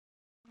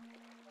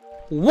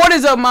What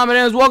is up, my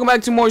man? Welcome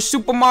back to more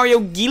Super Mario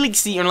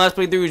Galaxy. On last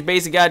playthrough, which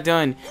basically got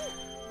done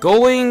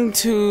going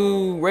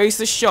to race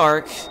the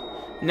shark.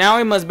 Now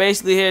we must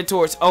basically head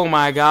towards. Oh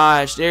my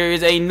gosh, there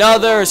is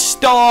another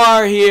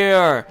star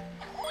here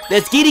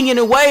that's getting in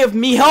the way of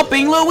me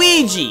helping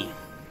Luigi.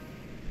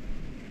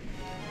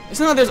 It's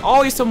not like there's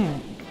always some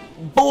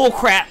bull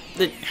crap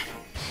that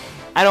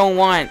I don't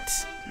want.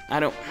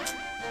 I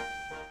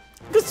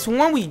could've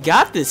sworn we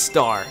got this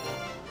star.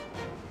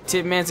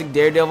 Tipmantic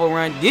Daredevil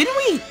run. Didn't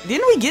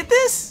we get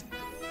this?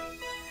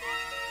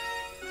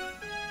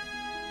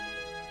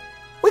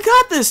 We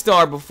got this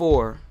star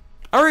before.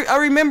 I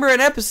remember an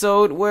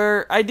episode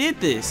where I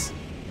did this.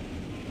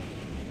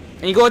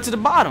 And you go to the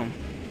bottom.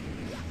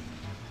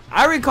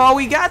 I recall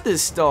we got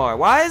this star.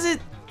 Why is it?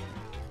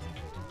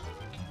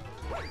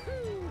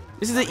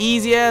 This is an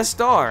easy ass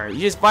star. You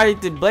just fight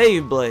the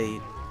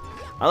blade.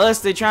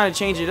 Unless they're trying to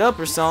change it up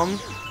or something.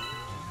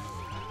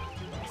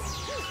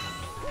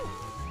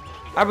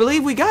 I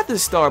believe we got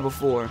this star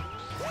before.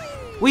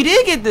 We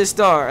did get this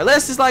star.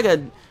 Unless it's like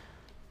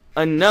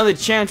another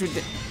chance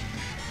with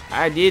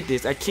I did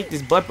this. I kicked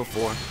his butt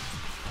before.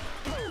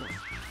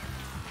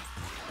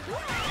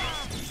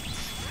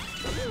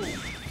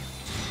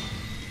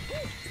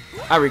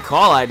 I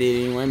recall I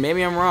did anyway.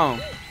 Maybe I'm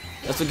wrong.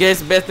 That's what gets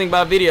the best thing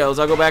about videos.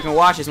 I'll go back and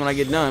watch this when I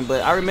get done.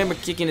 But I remember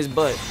kicking his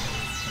butt.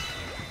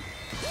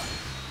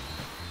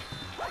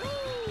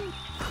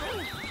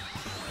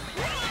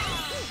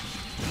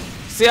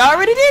 See, I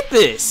already did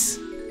this.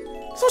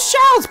 So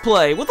child's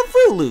play with the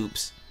Fruit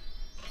Loops.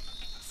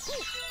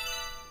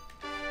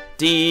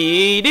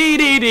 Dee dee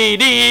dee dee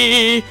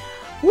dee.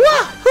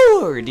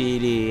 Wahoo! Dee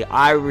dee.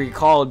 I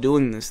recall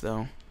doing this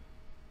though.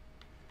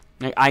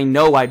 Like, I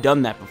know I've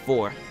done that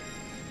before.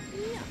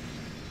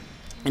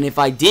 And if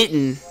I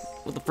didn't,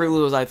 what the Fruit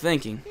Loops was I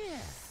thinking?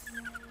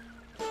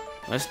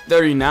 That's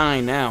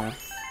 39 now.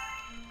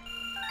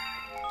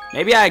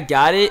 Maybe I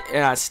got it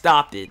and I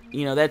stopped it.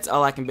 You know, that's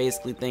all I can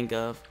basically think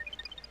of.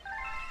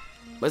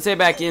 Let's head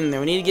back in there.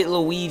 We need to get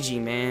Luigi,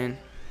 man.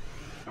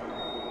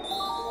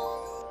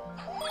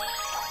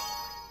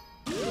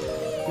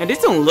 Now,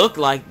 this don't look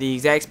like the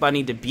exact spot I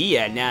need to be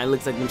at now. It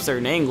looks like them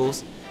certain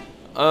angles.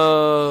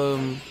 How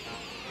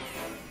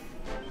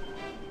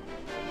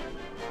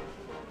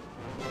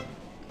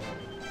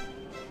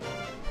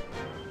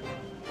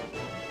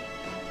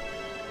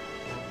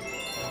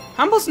am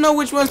I supposed to know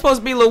which one's supposed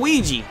to be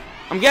Luigi?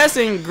 I'm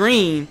guessing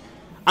green.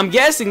 I'm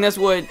guessing that's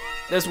what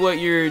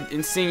you're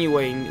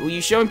insinuating. Will you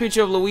show me a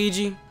picture of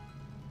Luigi?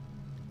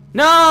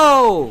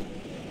 No!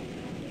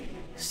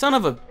 Son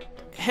of a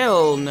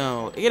hell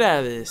no. Get out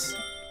of this.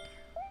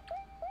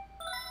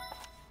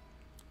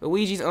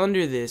 Luigi's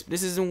under this.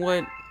 This isn't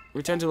what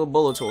Return to the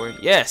Laboratory.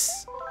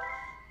 Yes.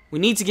 We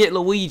need to get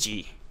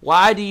Luigi.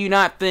 Why do you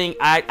not think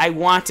I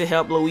want to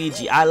help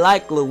Luigi? I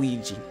like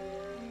Luigi.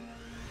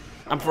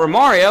 I'm for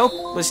Mario,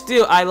 but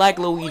still I like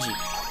Luigi.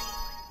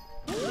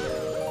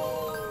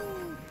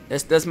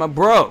 That's my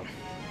bro.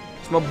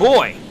 It's my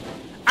boy.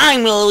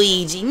 I'm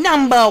Luigi,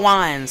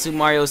 #1. Super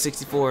Mario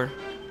 64.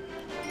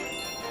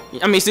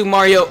 I mean Super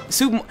Mario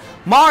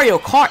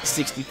Kart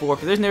 64,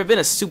 because there's never been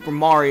a Super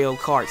Mario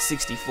Kart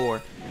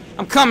 64.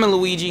 I'm coming,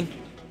 Luigi.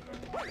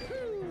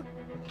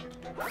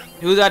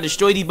 Who's I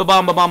destroy these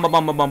bombs? How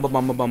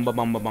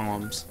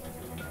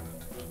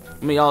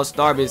many all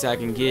star bits I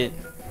can get?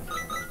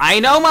 I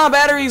know my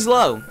battery's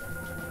low.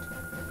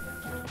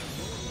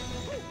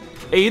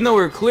 Hey, even though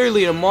we're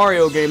clearly in a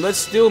Mario game, let's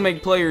still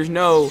make players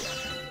know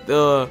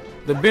the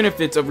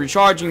benefits of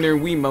recharging their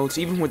Wiimotes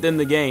even within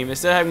the game.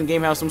 Instead of having the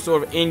game have some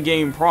sort of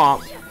in-game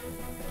prompt.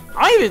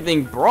 I don't even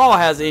think Brawl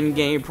has an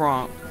in-game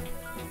prompt.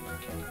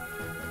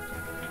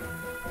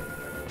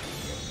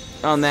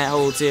 On that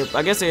whole tip.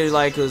 I guess they're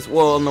like,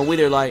 well, on the Wii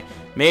they're like,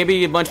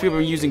 maybe a bunch of people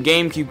are using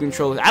GameCube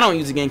controllers. I don't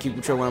use a GameCube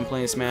controller when I'm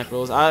playing Smash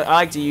Bros. I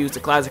like to use the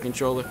classic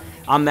controller.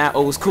 I'm that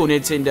old school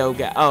Nintendo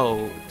guy.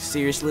 Oh,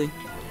 seriously?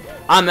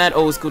 I'm that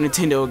old school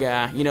Nintendo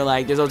guy. You know,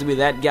 like, there's always to be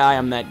that guy,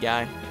 I'm that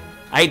guy.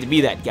 I hate to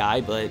be that guy,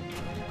 but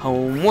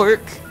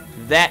homework,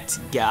 that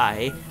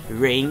guy.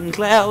 Rain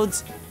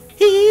clouds,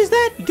 he's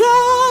that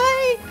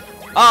guy.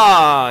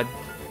 Ah,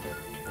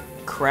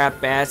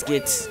 crap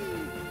baskets.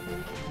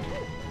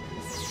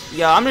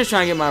 Yeah, I'm just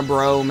trying to get my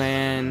bro,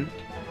 man.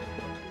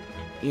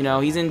 You know,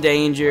 he's in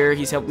danger.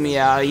 He's helping me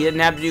out. He didn't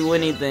have to do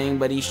anything,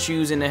 but he's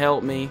choosing to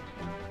help me.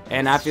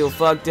 And I feel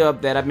fucked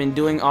up that I've been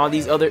doing all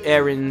these other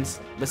errands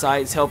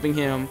besides helping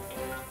him.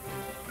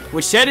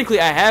 Which technically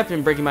I have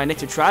been breaking my neck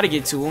to try to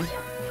get to him.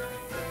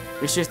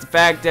 It's just the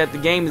fact that the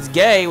game is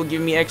gay will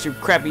give me extra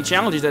crappy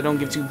challenges that I don't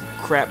give two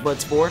crap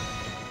butts for.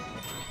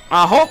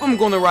 I hope I'm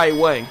going the right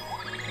way.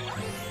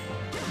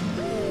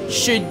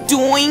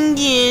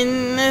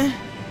 Shadoingin.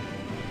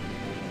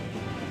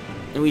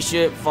 And we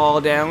should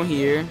fall down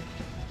here.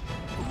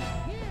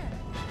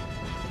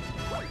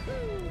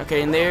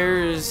 Okay, and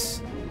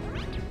there's...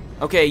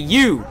 Okay,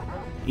 you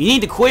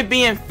need to quit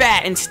being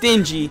fat and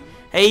stingy.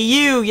 Hey,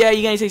 you! Yeah,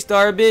 you gotta take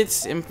star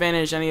bits and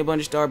finish. I need a bunch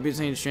of star bits.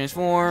 I need to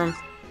transform.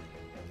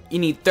 You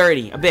need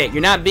 30. I bet.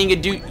 You're not being a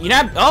dude. You're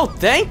not. Oh,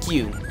 thank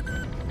you.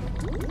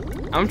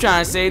 I'm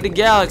trying to save the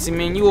galaxy,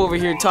 man. You over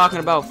here talking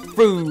about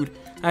food.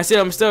 I said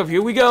I'm stuff.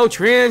 Here we go.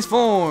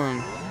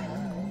 Transform.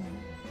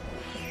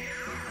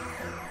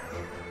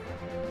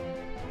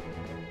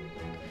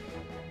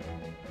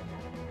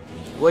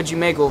 What'd you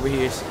make over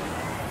here?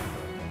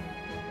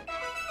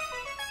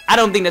 I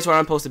don't think that's where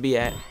I'm supposed to be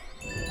at.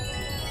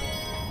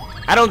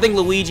 I don't think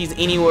Luigi's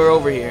anywhere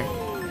over here.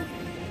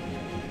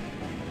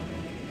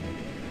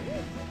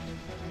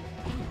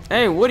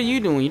 Hey, what are you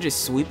doing? You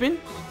just sweeping?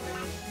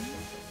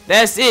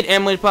 That's it.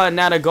 Emily's probably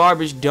not a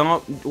garbage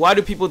dump. Why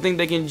do people think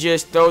they can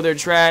just throw their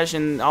trash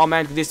and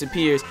automatically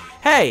disappears?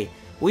 Hey,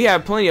 we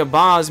have plenty of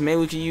bombs.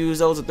 Maybe we can use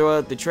those to throw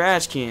out the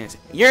trash cans.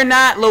 You're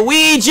not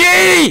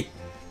Luigi!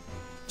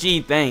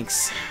 Gee,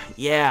 thanks.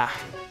 Yeah.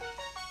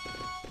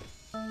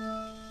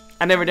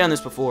 I've never done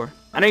this before.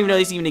 I don't even know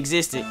this even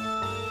existed.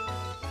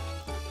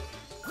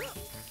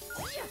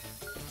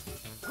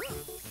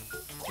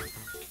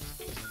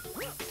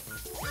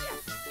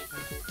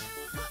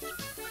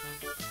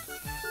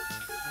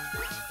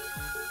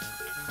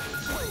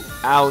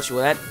 Ouch, well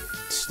that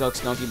stuck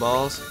skunky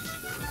balls.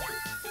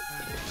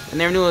 I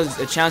never knew it was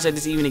a challenge like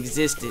this even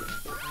existed.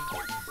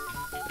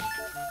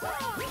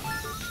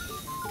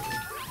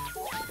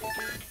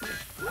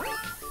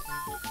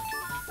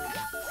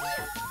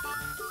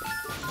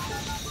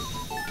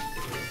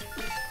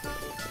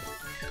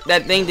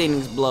 That thing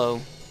didn't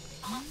blow.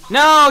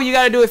 No, you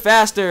gotta do it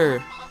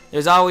faster.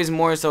 There's always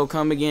more, so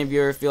come again if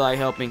you ever feel like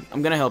helping.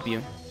 I'm gonna help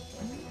you.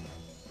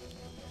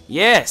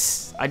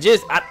 Yes,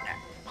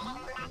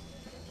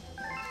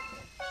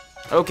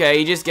 okay,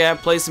 you just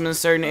gotta place them in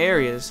certain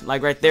areas.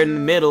 Like right there in the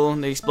middle,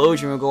 the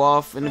explosion will go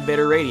off in a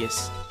better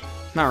radius.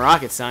 Not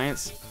rocket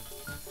science.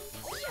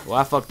 Well,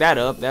 I fucked that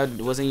up. That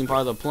wasn't even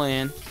part of the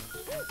plan.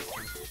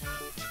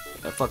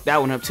 I fucked that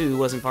one up too. It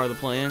wasn't part of the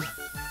plan.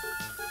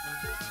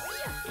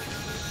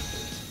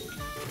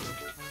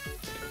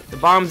 The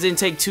bombs didn't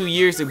take 2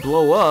 years to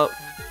blow up.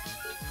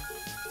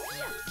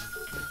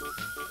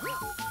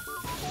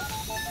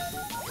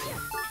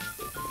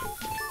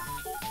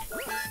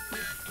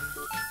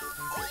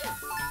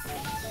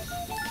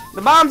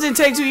 The bombs didn't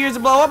take 2 years to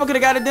blow up. I could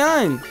have got it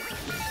done.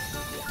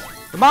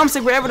 The bombs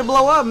take forever to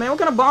blow up, man. What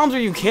kind of bombs are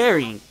you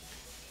carrying?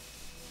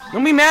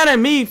 Don't be mad at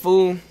me,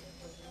 fool.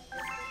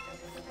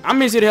 I'm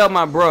just here to help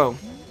my bro.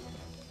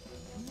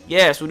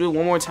 Yes, we'll do it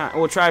one more time.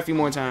 We'll try a few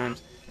more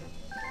times.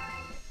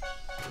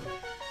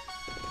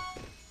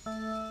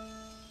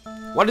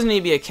 Why doesn't it need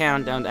to be a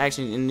countdown to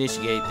actually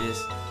initiate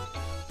this?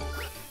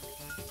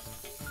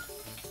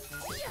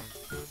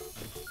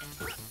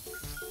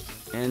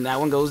 And that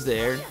one goes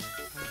there.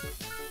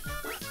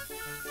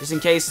 Just in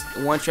case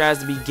one tries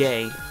to be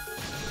gay.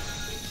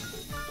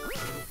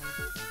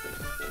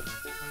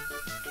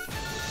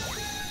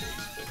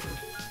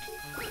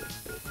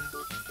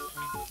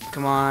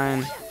 Come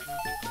on.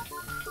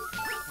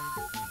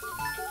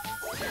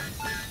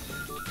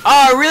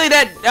 Oh, really?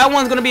 That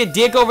one's gonna be a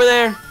dick over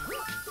there?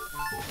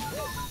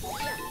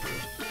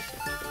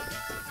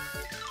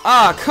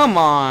 Ah, oh, come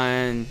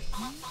on.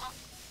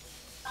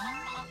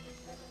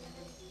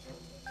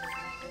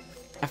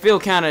 I feel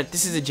kinda,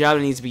 this is a job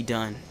that needs to be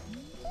done.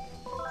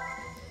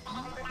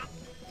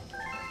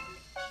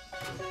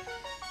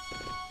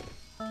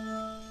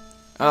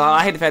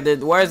 I hate the fact that,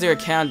 why is there a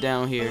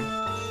countdown here?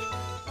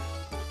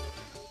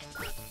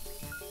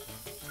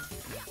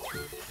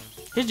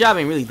 His job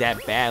ain't really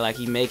that bad like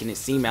he's making it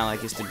seem out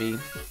like it's to be.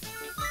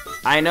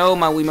 I know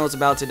my Wiimote's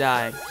about to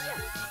die.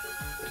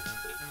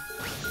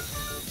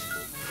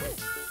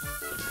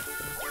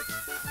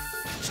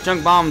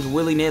 Junk bombs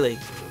willy-nilly.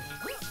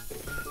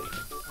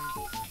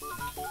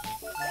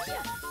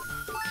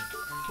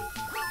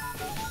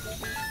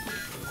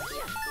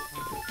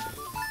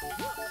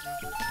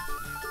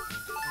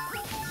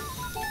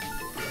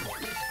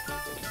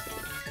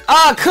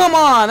 Ah, come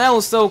on! That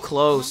was so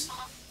close.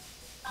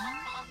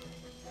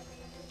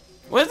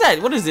 What is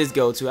that? What does this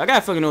go to? I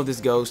gotta fucking know what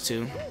this goes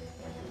to.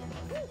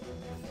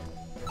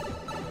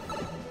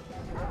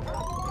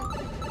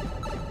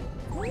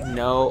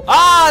 No.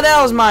 Ah,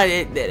 that was my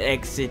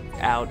exit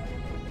out.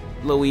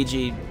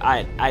 Luigi,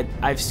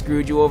 I've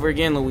screwed you over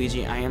again,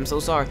 Luigi. I am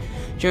so sorry.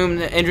 Dream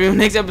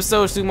next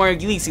episode of Super Mario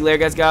Galaxy. Later,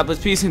 guys. God bless,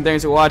 peace, and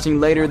thanks for watching.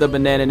 Later, the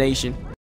Banana Nation.